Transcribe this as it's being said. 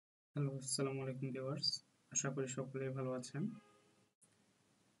Hello, আসসালামু আলাইকুম viewers. আশা করি সকলেই ভালো আছেন।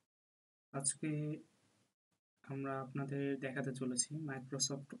 আজকে আমরা আপনাদের দেখাতে চলেছি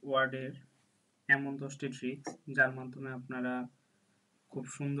মাইক্রোসফট ওয়ার্ডের এমন 10টি ট্রিক্স যার মাধ্যমে আপনারা খুব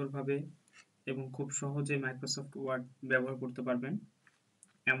সুন্দরভাবে এবং খুব সহজে মাইক্রোসফট ওয়ার্ড ব্যবহার করতে পারবেন।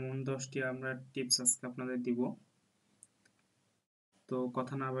 এমন 10টি আমরা টিপস আজকে আপনাদের দিব। তো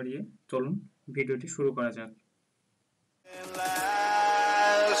কথা না বাড়িয়ে চলুন ভিডিওটি শুরু করা যাক।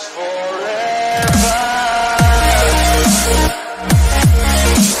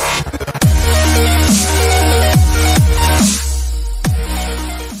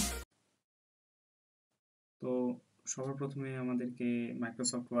 তো সবার প্রথমে আমাদেরকে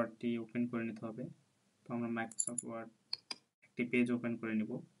মাইক্রোসফট ওয়ার্ডটি ওপেন করে নিতে হবে। তো আমরা মাইক্রোসফট ওয়ার্ড একটি পেজ ওপেন করে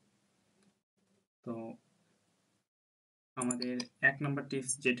নিব। তো আমাদের 1 নম্বর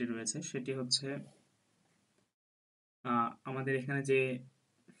টিপস যেটি রয়েছে সেটি হচ্ছে আমাদের এখানে যে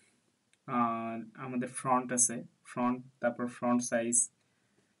আমাদের ফন্ট আছে, তারপর ফন্ট সাইজ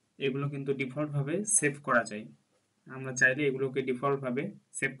এগুলো কিন্তু ডিফল্ট ভাবে সেভ করা যায়। আমরা চাইলে এগুলোকে ডিফল্ট ভাবে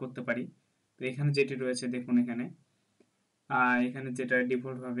সেভ করতে পারি। তো এখানে যেটি রয়েছে দেখুন, এখানে যেটা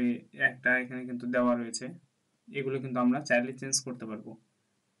ডিফল্ট ভাবে এখানে কিন্তু দেওয়া রয়েছে, এগুলো কিন্তু আমরা চাইলে চেঞ্জ করতে পারবো।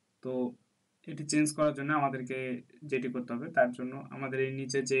 তো এটি চেঞ্জ করার জন্য আমাদেরকে যেটি করতে হবে, তার জন্য আমাদের এই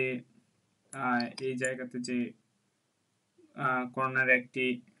নিচে যে এই জায়গাতে যে কর্নারে একটি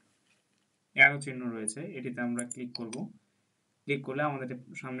অ্যারো চিহ্ন রয়েছে, এটিতে আমরা ক্লিক করব। ক্লিক করলে আমাদের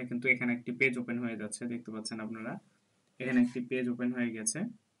সামনে কিন্তু এখানে একটি পেজ ওপেন হয়ে যাচ্ছে, দেখতে পাচ্ছেন আপনারা। এখানে একটি পেজ ওপেন হয়ে গেছে।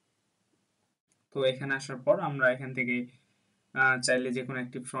 তো এখানে আসার পর আমরা এখান থেকে চাইলে যে কোনো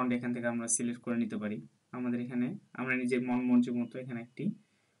একটি ফন্ট এখান থেকে আমরা সিলেক্ট করে নিতে পারি। আমাদের এখানে আমরা নিজের মন মর্জি মতো এখানে একটি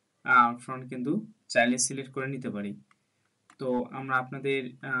ফন্ট কিন্তু চাইলে সিলেক্ট করে নিতে পারি। তো আমরা আপনাদের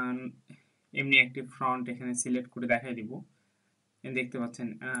এমনি একটি ফন্ট এখানে সিলেক্ট করে দেখাই দিব। দেখতে পাচ্ছেন।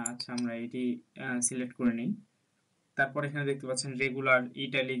 আচ্ছা, আমরা এটি সিলেক্ট করে নিই। তারপর এখানে দেখতে পাচ্ছেন রেগুলার,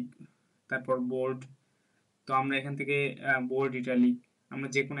 ইটালিক, তারপর বোল্ড। তো আমরা এখান থেকে বোল্ড, ইটালিক আমরা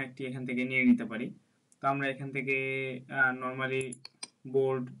যে কোনো একটি এখান থেকে নিয়ে নিতে পারি। তো আমরা এখান থেকে নর্মালি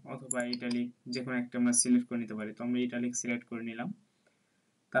বোল্ড অথবা ইটালিক যে কোনো একটা আমরা সিলেক্ট করে নিতে পারি। তো আমরা ইটালিক সিলেক্ট করে নিলাম।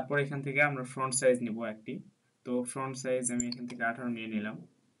 তারপর এখান থেকে আমরা ফ্রন্ট সাইজ নিব একটি। তো ফ্রন্ট সাইজ আমি এখান থেকে 18 নিয়ে নিলাম।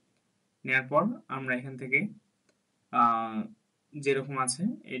 নেওয়ার পর আমরা এখান থেকে যেরকম আছে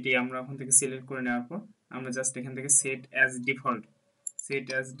এটি আমরা ওখান থেকে সিলেক্ট করে নেওয়ার পর আমরা জাস্ট এখান থেকে সেট অ্যাজ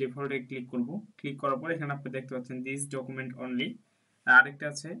ডিফল্টে ক্লিক করব। ক্লিক করার পর এখানে আপনি দেখতে পাচ্ছেন দিস ডকুমেন্ট অনলি, আরেকটা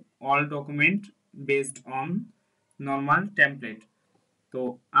আছে all document based on normal template. তো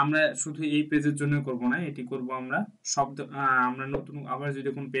আমরা শুধু এই পেজের জন্য করব না, এটি করব আমরা আমরা নতুন আবার যদি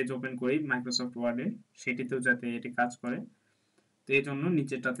কোনো পেজ ওপেন করি মাইক্রোসফট ওয়ার্ডে, সেটিতেও যাতে এটি কাজ করে। তো এই জন্য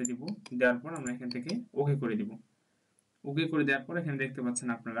নিচেরটাতে দিব। দেওয়ার পর আমরা এখান থেকে ওকে করে দিব। ওকে করে দেওয়ার পর এখানে দেখতে পাচ্ছেন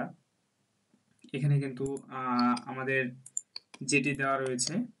আপনারা, এখানে কিন্তু আমাদের যেটি দেওয়া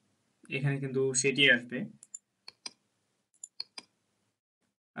রয়েছে এখানে কিন্তু সেটি আসবে।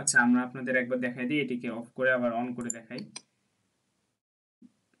 আচ্ছা, আমরা আপনাদের একবার দেখাই দিই, এটিকে অফ করে আবার অন করে দেখাই।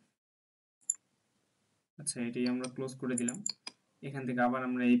 আচ্ছা, এটি আমরা ক্লোজ করে দিলাম। এখান থেকে আবার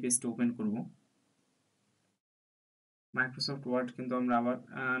আমরা এই পেজটা ওপেন করব। মাইক্রোসফট ওয়ার্ড কিন্তু আমরা আবার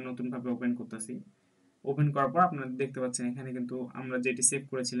নতুনভাবে ওপেন করতেছি। ওপেন করার পর আপনারা দেখতে পাচ্ছেন এখানে কিন্তু আমরা যেটি সেভ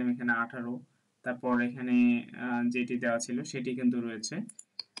করেছিলাম এখানে 18, তারপর এখানে যেটি দেওয়া ছিল সেটি কিন্তু রয়েছে।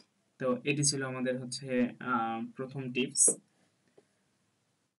 তো এটি ছিল আমাদের হচ্ছে প্রথম টিপস।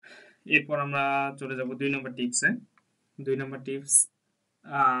 এরপর আমরা চলে যাব 2 নম্বর টিপসে। 2 নম্বর টিপস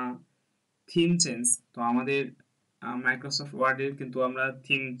থিম চেঞ্জ। তো আমাদের মাইক্রোসফট ওয়ার্ডের কিন্তু আমরা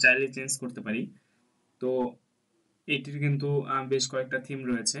থিম চাইলে চেঞ্জ করতে পারি। তো এটির কিন্তু বেশ কয়েকটা থিম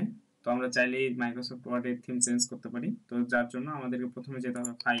রয়েছে। তো আমরা চাইলেই মাইক্রোসফট ওয়ার্ডের থিম চেঞ্জ করতে পারি। তো যার জন্য আমাদেরকে প্রথমে যেতে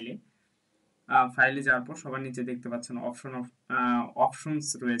হবে ফাইলে যাওয়ার পর সবার নিচে দেখতে পাচ্ছেন অপশনস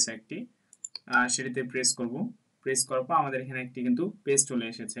রয়েছে একটি, সেটিতে প্রেস করব। প্রেস করার পর আমাদের এখানে একটি কিন্তু পেজ চলে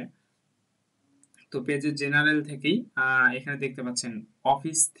এসেছে। তো পেজের জেনারেল থেকেই এখানে দেখতে পাচ্ছেন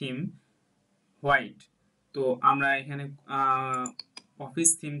অফিস থিম হোয়াইট। তো আমরা এখানে অফিস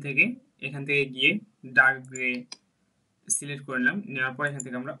থিম থেকে এখান থেকে গিয়ে ডার্ক গ্রে সিলেক্ট করে নিলাম। নেওয়ার পর এখান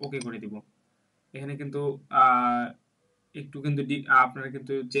থেকে আমরা ওকে করে দিব। এখানে কিন্তু একটু কিন্তু আপনারা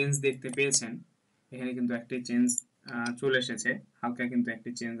কিন্তু চেঞ্জ দেখতে পেয়েছেন। এখানে কিন্তু একটি চেঞ্জ চলে এসেছে, হালকা কিন্তু একটি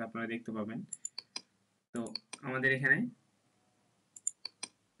চেঞ্জ আপনারা দেখতে পাবেন। তো আমাদের এখানে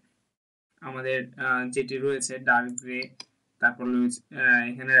যেটি রয়েছে ডার্ক গ্রে, তারপর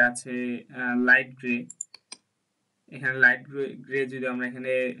এখানে আছে লাইট গ্রে। এখানে লাইট গ্রে যদি আমরা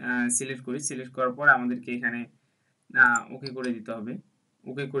এখানে সিলেক্ট করার পর আমাদেরকে এখানে ওকে করে দিতে হবে।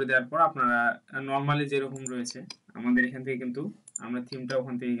 ওকে করে দেওয়ার পর আপনারা নর্মালি যেরকম রয়েছে আমাদের এখান থেকে কিন্তু আমরা থিমটা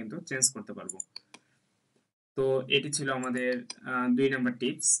ওখান থেকে কিন্তু চেঞ্জ করতে পারবো। তো এটি ছিল আমাদের 2 নাম্বার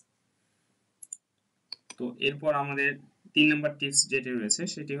টিপস। তো এরপর আমাদের 3 নাম্বার টিপস যেটি রয়েছে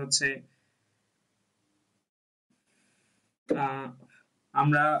সেটি হচ্ছে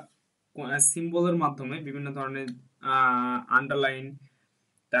আমরা সিম্বলের মাধ্যমে বিভিন্ন ধরনের আন্ডারলাইন,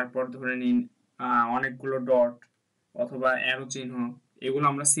 তারপর ধরে নিন অনেকগুলো ডট অথবা অ্যারো চিহ্ন, এগুলো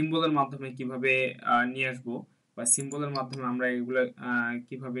আমরা সিম্বলের মাধ্যমে কিভাবে নিয়ে আসবো, বা সিম্বলের মাধ্যমে আমরা এগুলো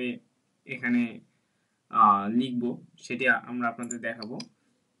কিভাবে এখানে লিখবো সেটি আমরা আপনাদের দেখাবো।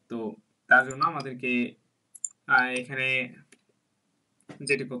 তো তার জন্য আমাদেরকে এখানে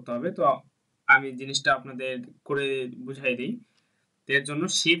যেটি করতে হবে, তো আমি জিনিসটা আপনাদের করে বুঝাই দিই। এর জন্য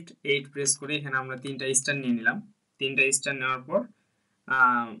শিফট 8 প্রেস করে এখানে আমরা 3টা স্টার নিয়ে নিলাম। 3টা স্টার নেওয়ার পর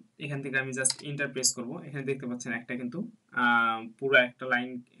এখান থেকে আমি জাস্ট এন্টার প্রেস করব। এখানে দেখতে পাচ্ছেন একটা কিন্তু পুরো একটা লাইন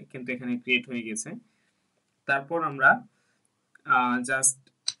কিন্তু এখানে ক্রিয়েট হয়ে গেছে। তারপর আমরা জাস্ট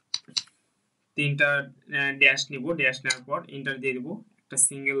 3টা ড্যাশ নিব, ড্যাশ নেওয়ার পর এন্টার দিয়ে দেব, একটা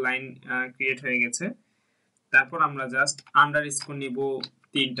সিঙ্গেল লাইন ক্রিয়েট হয়ে গেছে। তারপর আমরা জাস্ট আন্ডারস্কোর নিব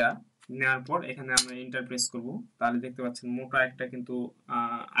 3টা, নেওয়ার পর এখানে আমরা এন্টার প্রেস করব। তাহলে দেখতে পাচ্ছেন মোটা একটা কিন্তু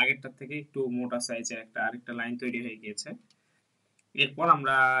আগেরটার থেকে একটু মোটা সাইজের একটা আরেকটা লাইন তৈরি হয়ে গিয়েছে। এরপর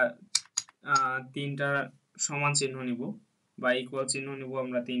আমরা 3টা সমান চিহ্ন নিব বা ইকুয়াল চিহ্ন নিব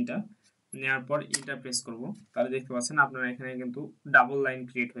আমরা 3টা, নেওয়ার পর এন্টার প্রেস করব। তাহলে দেখতে পাচ্ছেন আপনারা এখানে কিন্তু ডাবল লাইন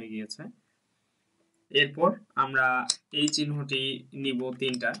ক্রিয়েট হয়ে গিয়েছে। এরপর আমরা এই চিহ্নটি নিব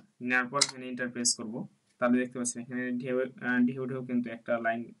 3টা, নেওয়ার পর এখানে এন্টার প্রেস করব। তাহলে দেখতে পাচ্ছেন এখানে ঢেউ ঢেউ কিন্তু একটা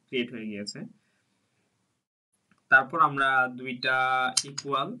লাইন ক্রিয়েট হয়ে গিয়েছে। তারপর আমরা 2টা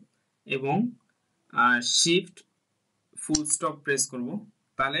ইকুয়াল এবং শিফট ফুল স্টপ প্রেস করব।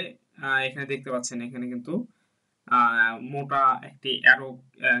 তাহলে এখানে দেখতে পাচ্ছেন এখানে কিন্তু মোটা একটি অ্যারো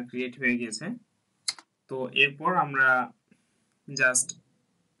ক্রিয়েট হয়ে গিয়েছে। তো এরপর আমরা জাস্ট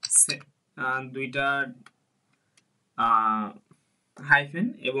 2টা হাইফেন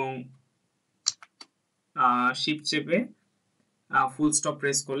এবং শিফট চেপে ফুল স্টপ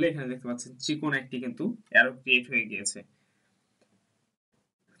প্রেস করলে এখানে দেখতে পাচ্ছেন চিকন একটি কিন্তু অ্যারো ক্রিয়েট হয়ে গিয়েছে।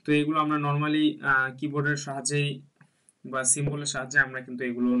 তো এগুলো আমরা নর্মালি কিবোর্ডের সাহায্যেই বা সিম্বলের সাহায্যে আমরা কিন্তু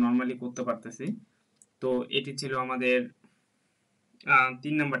এগুলো নর্মালি করতে পারতেছি। তো এটি ছিল আমাদের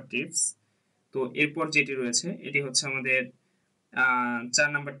 3 নাম্বার টিপস। তো এরপর যেটি রয়েছে এটি হচ্ছে আমাদের 4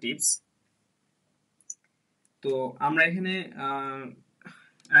 নাম্বার টিপস। তো আমরা এখানে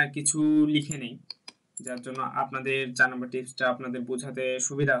কিছু লিখে নেই, যার জন্য আপনাদের 4 নাম্বার টিপসটা আপনাদের বোঝাতে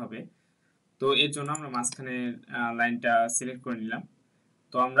সুবিধা হবে। তো এর জন্য আমরা মাঝখানে লাইনটা সিলেক্ট করে নিলাম।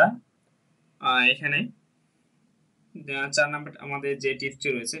 তো আমরা এখানে 4 নাম্বার আমাদের যে টিপসটি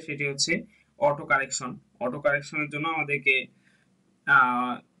রয়েছে সেটি হচ্ছে অটো কারেকশন। অটো কারেকশনের জন্য আমাদেরকে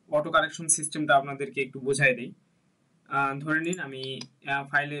অটো কারেকশন সিস্টেমটা আপনাদেরকে একটু বোঝাই দিই। ধরে নিন আমি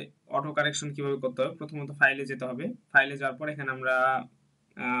ফাইলে অটো কারেকশন কিভাবে করতে হবে। প্রথমত ফাইলে যেতে হবে, ফাইলে যাওয়ার পর এখানে আমরা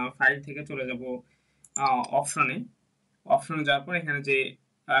ফাইল থেকে চলে যাব অপশনে। অপশনে যাওয়ার পর এখানে যে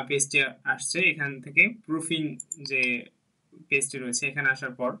পেজটি আসছে এখান থেকে প্রুফিং যে পেজটি রয়েছে এখানে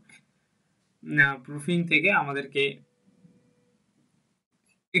আসার পর প্রুফিং থেকে আমাদেরকে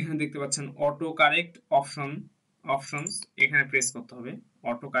এখানে দেখতে পাচ্ছেন অটো কারেক্ট অপশনস এখানে প্রেস করতে হবে।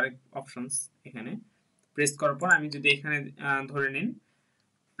 অটো কারেক্ট অপশনস এখানে প্রেস করার পর আমি যদি এখানে ধরে নিন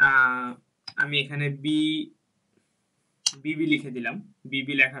আমি এখানে বিবি লিখে দিলাম।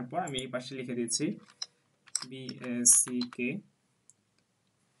 বিবি লেখার পর আমি এই পাশে লিখে দিচ্ছি বিএসসিকে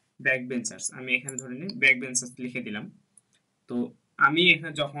ব্যাক বেঞ্চার্স। আমি এখানে ধরে নিন ব্যাক বেঞ্চার্স লিখে দিলাম। তো আমি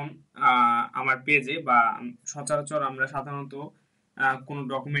এখানে যখন আমার পেজে বা সচরাচর আমরা সাধারণত কোনো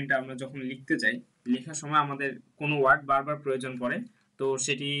ডকুমেন্টে আমরা যখন লিখতে যাই, লেখার সময় আমাদের কোনো ওয়ার্ড বারবার প্রয়োজন পড়ে। তো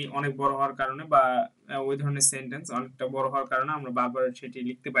সেটি অনেক বড় হওয়ার কারণে বা ওই ধরনের সেন্টেন্স অনেকটা বড় হওয়ার কারণে আমরা বারবার সেটি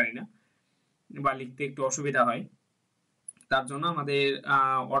লিখতে পারি না বা লিখতে একটু অসুবিধা হয়। তার জন্য আমাদের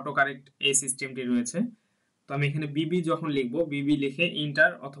অটো কারেক্ট এই সিস্টেমটি রয়েছে। তো আমি এখানে বিবি যখন লিখবো, বিবি লিখে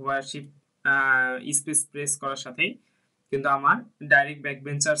ইন্টার অথবা শিফট স্পেস প্রেস করার সাথেই কিন্তু আমার ডাইরেক্ট ব্যাক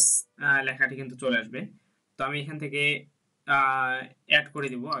বেঞ্চার্স লেখাটি কিন্তু চলে আসবে। তো আমি এখান থেকে অ্যাড করে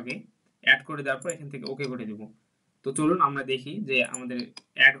দিব, আগে অ্যাড করে দেওয়ার পর এখান থেকে ওকে করে দিব। তো চলুন আমরা দেখি যে আমাদের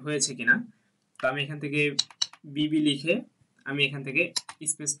অ্যাড হয়েছে কিনা। তো আমি এখান থেকে বিবি লিখে আমি এখান থেকে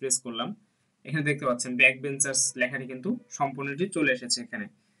স্পেস প্রেস করলাম। এখানে দেখতে পাচ্ছেন ব্যাক বেঞ্চার্স লেখাটি কিন্তু সম্পূর্ণটি চলে এসেছে এখানে।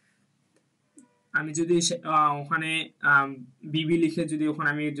 আমি যদি ওখানে বিবি লিখে যদি ওখানে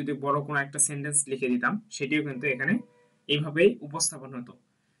আমি যদি বড় কোনো একটা সেন্টেন্স লিখে দিতাম সেটিও কিন্তু এখানে এইভাবেই উপস্থাপন হতো।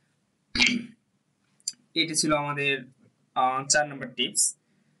 এটি ছিল আমাদের 4 নম্বর টিপস।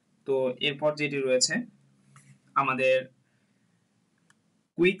 তো এরপর যেটি রয়েছে আমাদের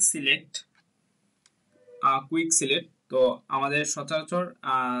কুইক সিলেক্ট। তো আমাদের সচরাচর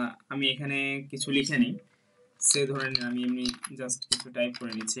আমি এখানে কিছু লিখে নিই, সে ধরে নিন আমি এমনি জাস্ট কিছু টাইপ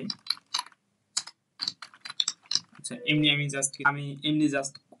করে নিচ্ছি। আচ্ছা, আমি এমনি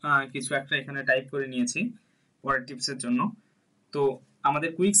জাস্ট কিছু একটা এখানে টাইপ করে নিয়েছি পরের টিপসের জন্য। তো আমাদের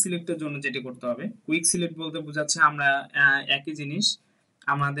কুইক সিলেক্টের জন্য যেটি করতে হবে, কুইক সিলেক্ট বলতে বোঝাচ্ছে আমরা একই জিনিস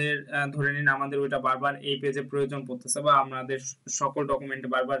আমাদের ধরে নিন আমাদের ওইটা বারবার এই পেজে প্রয়োজন পড়তেছে বা আমাদের সকল ডকুমেন্টে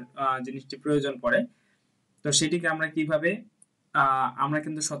বারবার জিনিসটি প্রয়োজন পড়ে। তো সেটিকে আমরা কিভাবে আমরা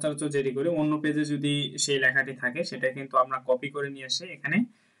কিন্তু সচরাচর যেটি করি, অন্য পেজে যদি সেই লেখাটি থাকে সেটা কিন্তু আমরা কপি করে নিয়ে এসে এখানে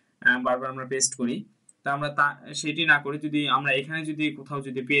বারবার আমরা পেস্ট করি। তা আমরা সেটি না করে যদি আমরা এখানে যদি কোথাও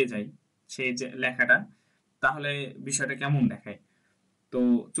যদি পেয়ে যাই সেই যে লেখাটা, তাহলে বিষয়টা কেমন দেখায়। তো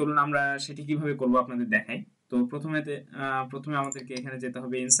চলুন আমরা সেটি কিভাবে করব আপনাদের দেখাই। তো প্রথমে আমাদেরকে এখানে যেতে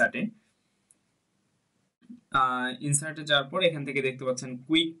হবে ইনসার্টে। ইনসার্টে যাওয়ার পর এখান থেকে দেখতে পাচ্ছেন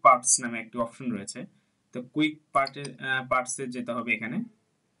কুইক পার্টস নামে একটি অপশন রয়েছে। তো কুইক পার্টসে যেতে হবে। এখানে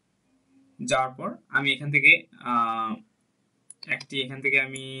যাওয়ার পর আমি এখান থেকে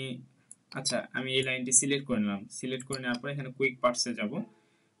আমি আচ্ছা আমি এই লাইনটি সিলেক্ট করে নিলাম। সিলেক্ট করে নেওয়ার পর এখানে কুইক পার্টসে যাব।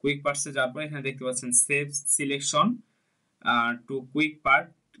 কুইক পার্টসে যাওয়ার পর এখানে দেখতে পাচ্ছেন save selection to quick part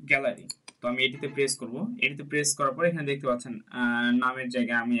gallery. তো আমি এটিতে প্রেস করব। এটিতে প্রেস করার পর এখানে দেখতে পাচ্ছেন নামের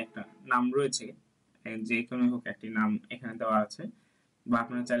জায়গায় আমি একটা নাম রয়েছে, যে কোনো হোক একটি নাম এখানে দেওয়া আছে, বা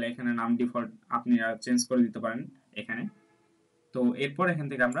আপনারা চাইলে এখানে নাম ডিফল্ট আপনি চেঞ্জ করে দিতে পারেন এখানে। তো এরপর এখান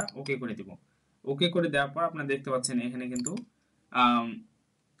থেকে আমরা ওকে করে দিব। ওকে করে দেওয়ার পর আপনারা দেখতে পাচ্ছেন এখানে কিন্তু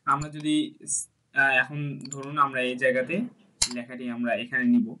আমরা যদি এখন ধরুন আমরা এই জায়গাতে লেখাটি আমরা এখানে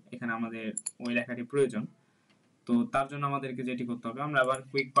নিব, এখানে আমাদের ওই লেখাটি প্রয়োজন। তো তার জন্য আমাদেরকে যেটি করতে হবে, আমরা আবার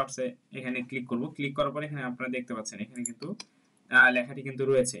কুইক পার্টসে এখানে ক্লিক করব। ক্লিক করার পর এখানে আপনারা দেখতে পাচ্ছেন এখানে কিন্তু লেখাটি কিন্তু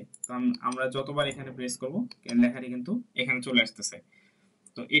রয়েছে। তো আমরা যতবার এখানে প্রেস করব লেখাটি কিন্তু এখানে চলে আসতেছে।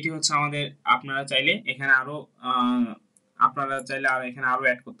 তো এটি হচ্ছে আমাদের, আপনারা চাইলে আর এখানে আরো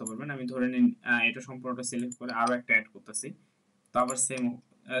অ্যাড করতে পারবেন। আমি ধরে নিন এটা সম্পূর্ণটা সিলেক্ট করে আরো একটা অ্যাড করতেছি। তো আবার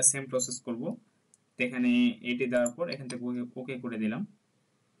সেম প্রসেস করব। তো এখানে এটি দেওয়ার পর এখান থেকে ওকে করে দিলাম।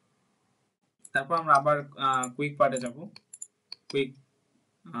 তারপর আমরা আবার কুইক পার্টে যাব।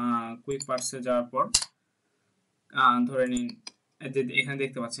 কুইক পার্টসে যাওয়ার পর ধরে নিন যে এখানে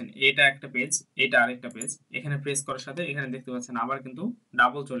দেখতে পাচ্ছেন এটা একটা পেজ, এটা আরেকটা পেজ। এখানে প্রেস করার সাথে এখানে দেখতে পাচ্ছেন আবার কিন্তু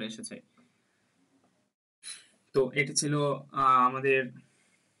ডাবল চলে এসেছে। তো এটি ছিল আমাদের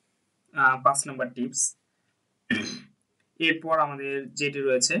 5 নাম্বার টিপস। এরপর আমাদের যেটি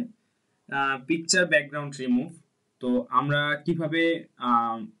রয়েছে পিকচার ব্যাকগ্রাউন্ড রিমুভ। তো আমরা কিভাবে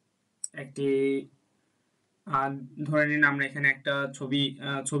একটি ধরে নিন আমরা এখানে একটা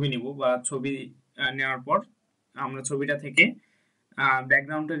ছবি নিব, বা ছবি নেওয়ার পর আমরা ছবিটা থেকে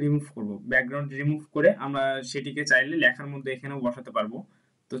ব্যাকগ্রাউন্ডটা রিমুভ করব। ব্যাকগ্রাউন্ড রিমুভ করে আমরা সেটিকে চাইলে লেখার মধ্যে এখানেও বসাতে পারবো।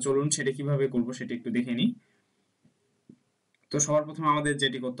 তো চলুন সেটা কিভাবে করব সেটা একটু দেখে নিই। তো সবার প্রথমে আমাদের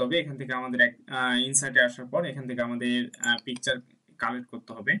যেটি করতে হবে, এখান থেকে আমাদের ইনসার্টে আসার পর এখান থেকে আমাদের পিকচার কালেক্ট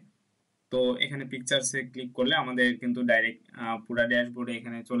করতে হবে। তো এখানে পিকচারসে ক্লিক করলে আমাদের কিন্তু ডাইরেক্ট পুরো ড্যাশবোর্ডে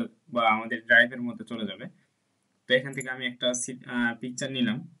এখানে চলে, বা আমাদের ড্রাইভের মধ্যে চলে যাবে। তো এখান থেকে আমি একটা পিকচার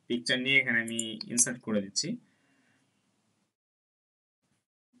নিলাম। পিকচার নিয়ে এখানে আমি ইনসার্ট করে দিচ্ছি।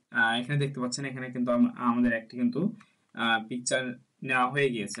 এখানে দেখতে পাচ্ছেন এখানে কিন্তু আমাদের একটি কিন্তু পিকচার নেওয়া হয়ে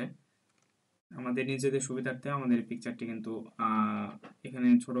গিয়েছে। আমাদের নিজেদের সুবিধার্থে আমাদের পিকচারটি কিন্তু এখানে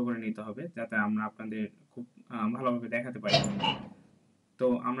ছোট করে নিতে হবে, যাতে আমরা আপনাদের খুব ভালোভাবে দেখাতে পারি। তো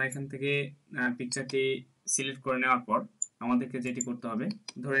আমরা এখান থেকে পিকচারটি সিলেক্ট করে নেওয়ার পর আমাদেরকে যেটি করতে হবে,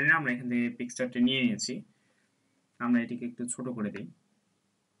 ধরে নিন আমরা এখান থেকে পিকচারটি নিয়ে নিয়েছি। আমরা এটিকে একটু ছোট করে দিই।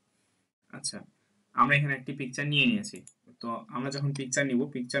 আচ্ছা, আমরা এখানে একটি পিকচার নিয়ে নিয়েছি। তো আমরা যখন পিকচার নিব,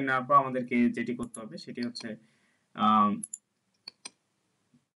 পিকচার নেওয়ার পর আমাদেরকে যেটি করতে হবে সেটি হচ্ছে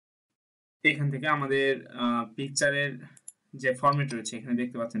এখান থেকে আমাদের পিকচারের যে ফরম্যাট রয়েছে, এখানে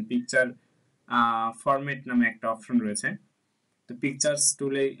দেখতে পাচ্ছেন পিকচার ফরম্যাট নামে একটা অপশন রয়েছে। তো পিকচার্স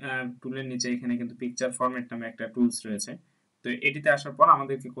টুলের নিচে এখানে কিন্তু পিকচার ফরম্যাট নামে একটা টুলস রয়েছে। তো এটিতে আসার পর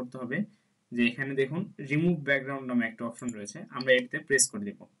আমাদেরকে করতে হবে যে এখানে দেখুন রিমুভ ব্যাকগ্রাউন্ড নামে একটা অপশন রয়েছে, আমরা এটিতে প্রেস করে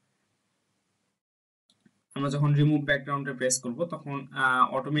দেব। আমরা যখন রিমুভ ব্যাকগ্রাউন্ডে প্রেস করব তখন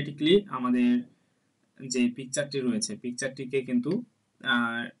অটোমেটিকলি আমাদের যে পিকচারটি রয়েছে পিকচারটিকে কিন্তু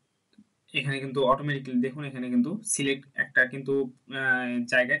এখানে কিন্তু অটোমেটিক্যালি দেখুন এখানে কিন্তু সিলেক্ট একটা কিন্তু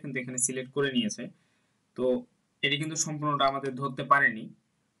জায়গায় কিন্তু এখানে সিলেক্ট করে নিয়েছে। তো এটি কিন্তু সম্পূর্ণটা আমাদের ধরতে পারেনি।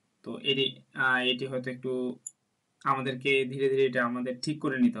 তো এটি হয়তো একটু আমাদেরকে ধীরে ধীরে এটা আমাদের ঠিক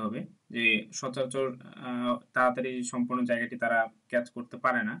করে নিতে হবে, যে সচরাচর তাড়াতাড়ি সম্পূর্ণ জায়গাটি তারা ক্যাচ করতে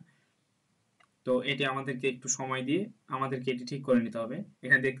পারে না। তো এটি আমাদেরকে একটু সময় দিয়ে আমাদেরকে এটি ঠিক করে নিতে হবে।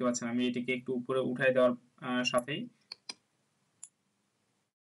 এখানে দেখতে পাচ্ছেন আমি এটিকে একটু উপরে উঠাই দেওয়ার সাথেই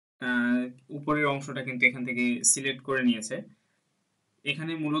উপরের অংশটা কিন্তু এখান থেকে সিলেক্ট করে নিয়েছে।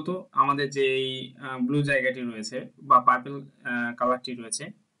 এখানে মূলত আমাদের যে ব্লু জায়গাটি রয়েছে বা পার্পল কালারটি রয়েছে,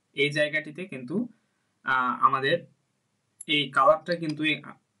 এই জায়গাটিতে কিন্তু আমাদের এই কালারটা কিন্তু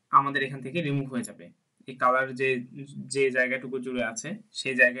আমাদের এখান থেকে রিমুভ হয়ে যাবে। এই কালার যে যে জায়গাটুকু জুড়ে আছে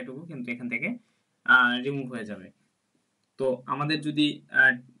সেই জায়গাটুকু কিন্তু এখান থেকে রিমুভ হয়ে যাবে। তো আমাদের যদি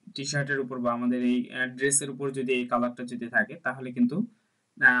টি শার্টের উপর বা আমাদের এই ড্রেসের উপর যদি এই কালারটা যদি থাকে তাহলে কিন্তু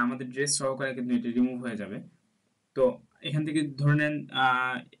আমাদের ড্রেস সহকারে কিন্তু এটি রিমুভ হয়ে যাবে। তো এখান থেকে ধরে নেন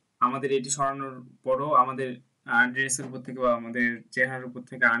আমাদের এটি সরানোর পরও আমাদের ড্রেসের উপর থেকে বা আমাদের চেহারার উপর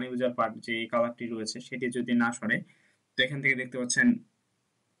থেকে আনইউজার পার্ট যে কালারটি রয়েছে সেটি যদি না সরে, তো এখান থেকে দেখতে পাচ্ছেন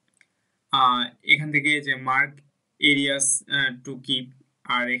এখান থেকে যে মার্ক এরিয়াস টু কিপ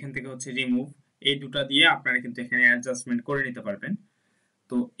আর এখান থেকে হচ্ছে রিমুভ, এই দুটা দিয়ে আপনারা কিন্তু এখানে অ্যাডজাস্টমেন্ট করে নিতে পারবেন।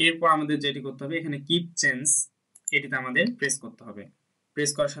 তো এরপর আমাদের যেটি করতে হবে এখানে কিপ চেঞ্জ, এটিতে আমাদের প্রেস করতে হবে।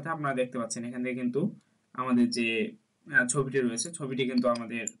 প্রেস করার সাথে আপনারা দেখতে পাচ্ছেন এখান থেকে কিন্তু আমাদের যে ছবিটি রয়েছে ছবিটি কিন্তু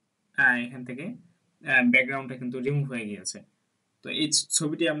আমাদের এখান থেকে ব্যাকগ্রাউন্ডটা কিন্তু রিমুভ হয়ে গিয়েছে। তো এই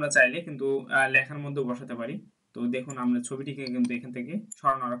ছবিটি আমরা চাইলে কিন্তু লেখার মধ্যে বসাতে পারি। তো দেখুন আমরা ছবিটিকে কিন্তু এখান থেকে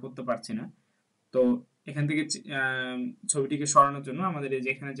সরানোরা করতে পারছি না। তো এখান থেকে ছবিটিকে সরানোর জন্য আমাদের এই যে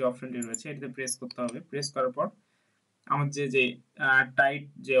এখানে যে অপশনটি রয়েছে এটিতে প্রেস করতে হবে। প্রেস করার পর আমাদের যে টাইট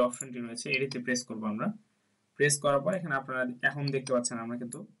যে অপশনটি রয়েছে এটিতে প্রেস করব আমরা। প্রেস করার পর এখানে আপনারা এখন দেখতে পাচ্ছেন আমরা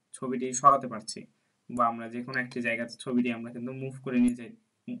কিন্তু ছবিটি সরাতে পারছি বা আমরা যে কোনো একটি জায়গাতে ছবিটি আমরা কিন্তু মুভ করে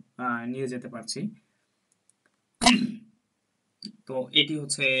নিয়ে যেতে পারছি। তো এটি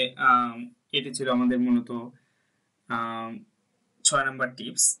হচ্ছে এটি ছিল আমাদের মূলত 6 নাম্বার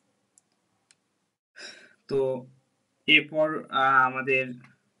টিপস। তো এরপর আমাদের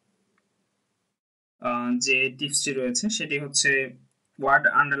যে টিপসটি রয়েছে সেটি হচ্ছে ওয়ার্ড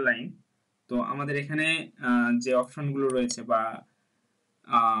আন্ডারলাইন। তো আমাদের এখানে যে অপশনগুলো রয়েছে বা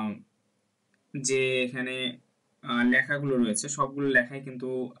যে এখানে লেখাগুলো রয়েছে সবগুলো লেখাই কিন্তু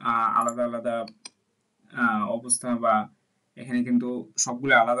আলাদা আলাদা অবস্থা বা এখানে কিন্তু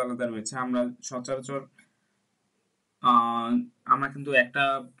সবগুলো আলাদা আলাদা রয়েছে। আমরা সচরাচর আমরা কিন্তু একটা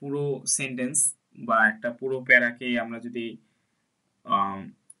পুরো সেন্টেন্স বা একটা পুরো প্যারাকে আমরা যদি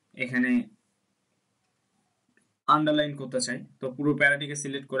এখানে আন্ডারলাইন করতে চাই তো পুরো প্যারাটিকে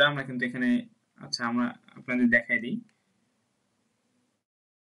সিলেক্ট করে আমরা কিন্তু এখানে, আচ্ছা আমরা আপনাদের দেখাই দিই।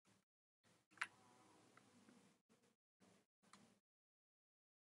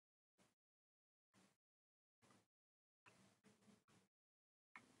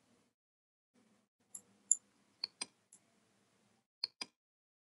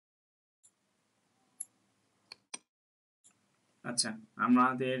 আচ্ছা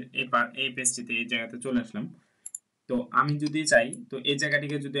আমাদের এই পেজটিতে এই জায়গাতে চলে আসলাম। তো আমি যদি চাই তো এই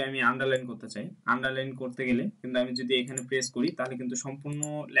জায়গাটিকে যদি আমি আন্ডারলাইন করতে চাই, আন্ডারলাইন করতে গেলে কিন্তু আমি যদি এখানে প্রেস করি তাহলে কিন্তু সম্পূর্ণ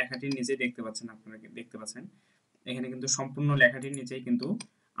লেখাটির নিচে দেখতে পাচ্ছেন, আপনারা দেখতে পাচ্ছেন এখানে কিন্তু সম্পূর্ণ লেখাটির নিচেই কিন্তু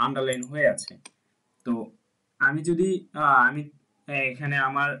আন্ডারলাইন হয়ে আছে। তো আমি যদি আমি এখানে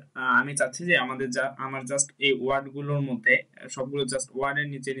আমি চাচ্ছি যে আমার জাস্ট এই ওয়ার্ডগুলোর মধ্যে সবগুলো জাস্ট ওয়ার্ডের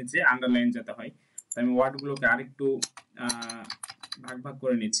নিচে নিচে আন্ডারলাইন যেতে হয়। তো আমি ওয়ার্ডগুলোকে আরেকটু ভাগ ভাগ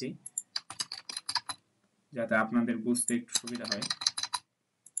করে নিচ্ছি যাতে আপনাদের বুঝতে একটু সুবিধা হয়।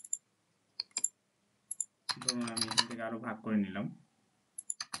 ধরুন আমি এখান থেকে আরো ভাগ করে নিলাম।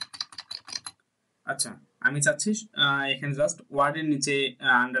 আচ্ছা আমি চাচ্ছি এখানে জাস্ট ওয়ার্ডের নিচে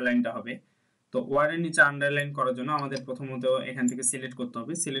আন্ডারলাইনটা হবে। তো ওয়ার্ডের নিচে আন্ডারলাইন করার জন্য আমাদের প্রথমত এখান থেকে সিলেক্ট করতে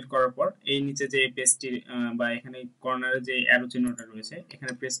হবে। সিলেক্ট করার পর এই নিচে যে পেজটি বা এখানে কর্নারে যে অ্যারো চিহ্নটা রয়েছে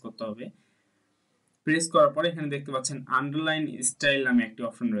এখানে প্রেস করতে হবে। প্রেস করার পর এখানে দেখতে পাচ্ছেন আন্ডারলাইন স্টাইল নামে একটি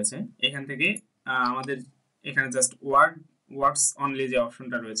অপশন রয়েছে। এখান থেকে আমাদের এখানে জাস্ট ওয়ার্ডস অনলি যে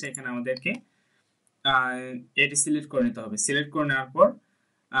অপশনটা রয়েছে এখানে আমাদেরকে এটি সিলেক্ট করে নিতে হবে। সিলেক্ট করে নেওয়ার পর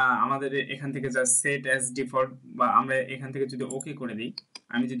আমাদের এখান থেকে জাস্ট সেট অ্যাজ ডিফল্ট বা আমরা এখান থেকে যদি ওকে করে দিই,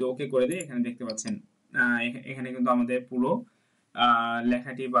 আমি যদি ওকে করে দিই এখানে দেখতে পাচ্ছেন এখানে কিন্তু আমাদের পুরো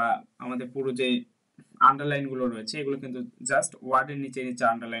লেখাটি বা আমাদের পুরো যে আন্ডারলাইন গুলো রয়েছে এগুলো কিন্তু জাস্ট ওয়ার্ডের নিচে নিচে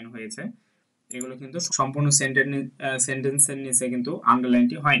আন্ডারলাইন হয়েছে। এগুলো কিন্তু সম্পূর্ণ সেন্টেন্সের নিচে কিন্তু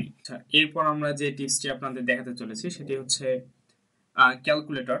আন্ডারলাইনটি হয়নি। আচ্ছা এরপর আমরা যে টিপসটি আপনাদের দেখাতে চলেছি সেটি হচ্ছে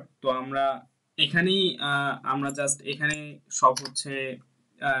ক্যালকুলেটর। তো আমরা এখানেই আমরা জাস্ট এখানে সব হচ্ছে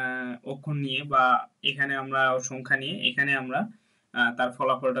অক্ষর নিয়ে বা এখানে আমরা সংখ্যা নিয়ে এখানে আমরা তার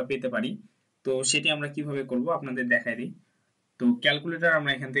ফলাফলটা পেতে পারি। তো সেটি আমরা কিভাবে করব আপনাদের দেখাই দিই। তো ক্যালকুলেটর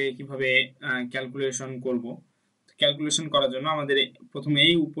আমরা এখান থেকে কিভাবে ক্যালকুলেশন করব। ক্যালকুলেশন করার জন্য আমাদের প্রথমে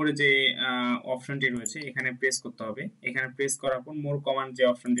এই উপরে যে অপশনটি রয়েছে এখানে প্রেস করতে হবে। এখানে প্রেস করার পর মোর কমান্ড যে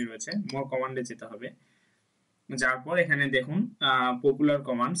অপশনটি রয়েছে মোর কমান্ডে যেতে হবে। যার পর এখানে দেখুন পপুলার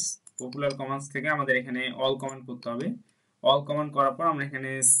কমান্ডস থেকে আমাদের এখানে অল কমান্ড করতে হবে। অল কমান্ড করার পর আমরা এখানে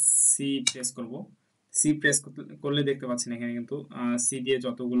সি প্রেস করব। সি প্রেস করলে দেখতে পাচ্ছেন এখানে কিন্তু সি দিয়ে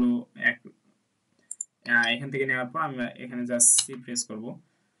যতগুলো এখান থেকে নেওয়ার পর আমরা এখানে জাস্ট সি প্রেস করব।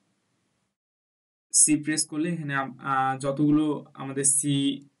 সি প্রেস করলে এখানে যতগুলো আমাদের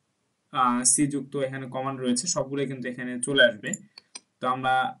সি যুক্ত এখানে কমান্ড রয়েছে সবগুলো কিন্তু এখানে চলে আসবে। তো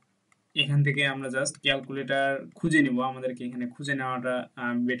আমরা এখান থেকে আমরা জাস্ট ক্যালকুলেটর খুঁজে নিব, আমাদেরকে এখানে খুঁজে নেওয়াটা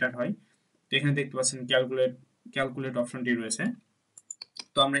বেটার হয়। তো এখানে দেখতে পাচ্ছেন ক্যালকুলেট অপশনটি রয়েছে।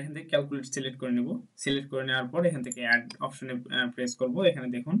 তো আমরা এখান থেকে ক্যালকুলেট সিলেক্ট করে নেব। সিলেক্ট করে নেওয়ার পর এখান থেকে অ্যাড অপশনে প্রেস করব। এখানে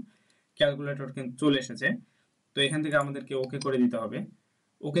দেখুন ক্যালকুলেটর কিন্তু চলে এসেছে। তো এখান থেকে আমাদেরকে ওকে করে দিতে হবে।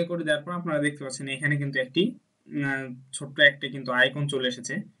 ওকে করে দেওয়ার পর আপনারা দেখতে পাচ্ছেন এখানে কিন্তু একটি ছোট্ট একটা কিন্তু আইকন চলে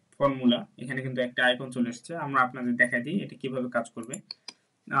এসেছে, ফর্মুলা। এখানে কিন্তু একটা আইকন চলে এসেছে। আমরা আপনাদের দেখাই দিই এটা কিভাবে কাজ করবে।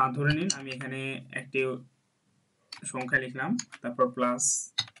 ধরে নিন আমি এখানে একটি সংখ্যা লিখলাম, তারপর প্লাস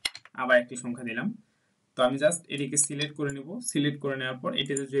আবার একটি সংখ্যা দিলাম। তো আমি জাস্ট এটিকে সিলেক্ট করে নেব। সিলেক্ট করে নেওয়ার পর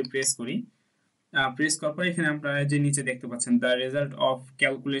এটিতে যদি প্রেস করি, প্রেস করার পর এখানে আপনারা যে নিচে দেখতে পাচ্ছেন the result of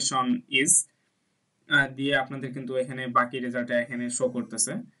calculation is দিয়ে আপনাদের কিন্তু এখানে বাকি রেজাল্টটা এখানে শো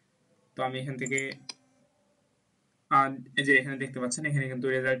করতেছে। তো আমি এখান থেকে এই যে এখানে দেখতে পাচ্ছেন এখানে কিন্তু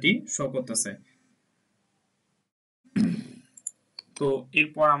রেজাল্টটি শো করতেছে। তো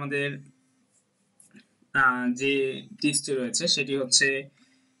এরপর আমাদের যে টিপসটি রয়েছে সেটি হচ্ছে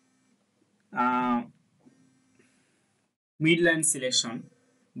মিড লাইন সিলেকশন।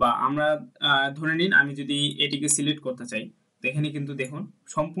 বা আমরা ধরে নিন আমি যদি এটিকে সিলেক্ট করতে চাই, তো এখানে কিন্তু দেখুন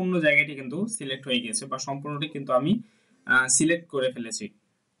সম্পূর্ণ জায়গাটি কিন্তু সিলেক্ট হয়ে গেছে বা সম্পূর্ণটি কিন্তু আমি সিলেক্ট করে ফেলেছি।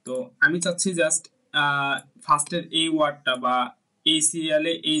 তো আমি চাচ্ছি জাস্ট ফার্স্টের এই ওয়ার্ডটা বা এই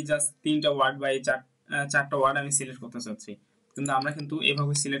সিরিয়ালে এই জাস্ট 3টা ওয়ার্ড বা এই 4টা ওয়ার্ড আমি সিলেক্ট করতে চাচ্ছি, কিন্তু আমরা কিন্তু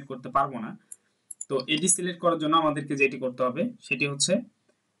এভাবে সিলেক্ট করতে পারবো না। তো এটি সিলেক্ট করার জন্য আমাদেরকে যেটি করতে হবে সেটি হচ্ছে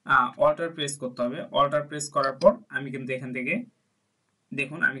অল্টার প্রেস করতে হবে। অল্টার প্রেস করার পর আমি কিন্তু এখান থেকে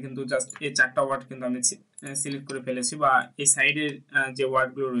দেখুন আমি কিন্তু জাস্ট এই 4টা ওয়ার্ড কিন্তু আমি সিলেক্ট করে ফেলেছি, বা এই সাইডের যে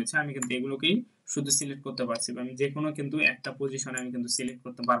ওয়ার্ডগুলো রয়েছে আমি কিন্তু এগুলোকেই শুধু সিলেক্ট করতে পারছি। আমি যে কোনো কিন্তু একটা পজিশনে আমি কিন্তু সিলেক্ট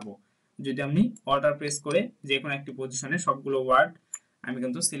করতে পারবো যদি আমি অল্টার প্রেস করে যে কোনো একটি পজিশনে সবগুলো ওয়ার্ড আমি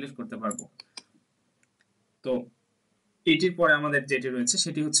কিন্তু সিলেক্ট করতে পারবো। তো এটির পরে আমাদের যেটি রয়েছে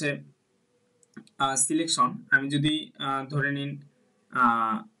সেটি হচ্ছে সিলেকশন। আমি যদি ধরে নিন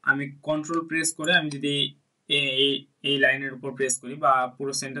আমি কন্ট্রোল প্রেস করে আমি যদি এই লাইনের উপর প্রেস করি বা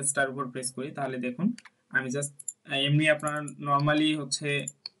পুরো সেন্টেন্সটার উপর প্রেস করি, তাহলে দেখুন আমি জাস্ট এমনি আপনার নর্মালি হচ্ছে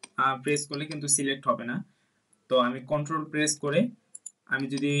প্রেস করলে কিন্তু সিলেক্ট হবে না। তো আমি কন্ট্রোল প্রেস করে আমি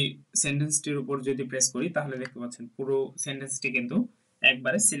যদি সেন্টেন্সটির উপর যদি প্রেস করি তাহলে দেখতে পাচ্ছেন পুরো সেন্টেন্সটি কিন্তু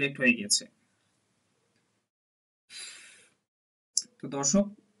একবারে সিলেক্ট হয়ে গেছে। তো দর্শক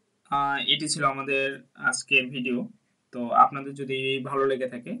এটি ছিল আমাদের আজকের ভিডিও। তো আপনাদের যদি ভালো লেগে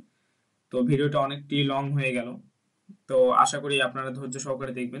থাকে, তো ভিডিওটা অনেকটি লং হয়ে গেল, তো আশা করি আপনারা ধৈর্য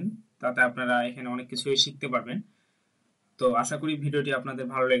সহকারে দেখবেন, তাতে আপনারা এখানে অনেক কিছুই শিখতে পারবেন। তো আশা করি ভিডিওটি আপনাদের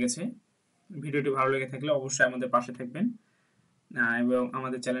ভালো লেগেছে। ভিডিওটি ভালো লেগে থাকলে অবশ্যই আমাদের পাশে থাকবেন এবং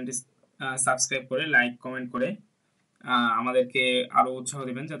আমাদের চ্যানেলটি সাবস্ক্রাইব করে লাইক কমেন্ট করে আমাদেরকে আরো উৎসাহ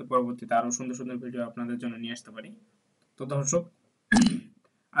দিবেন যাতে পরবর্তীতে আরো সুন্দর সুন্দর ভিডিও আপনাদের জন্য নিয়ে আসতে পারি। তো দর্শক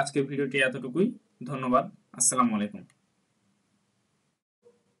আজকের ভিডিওটি এতটুকুই। ধন্যবাদ। আসসালামু আলাইকুম।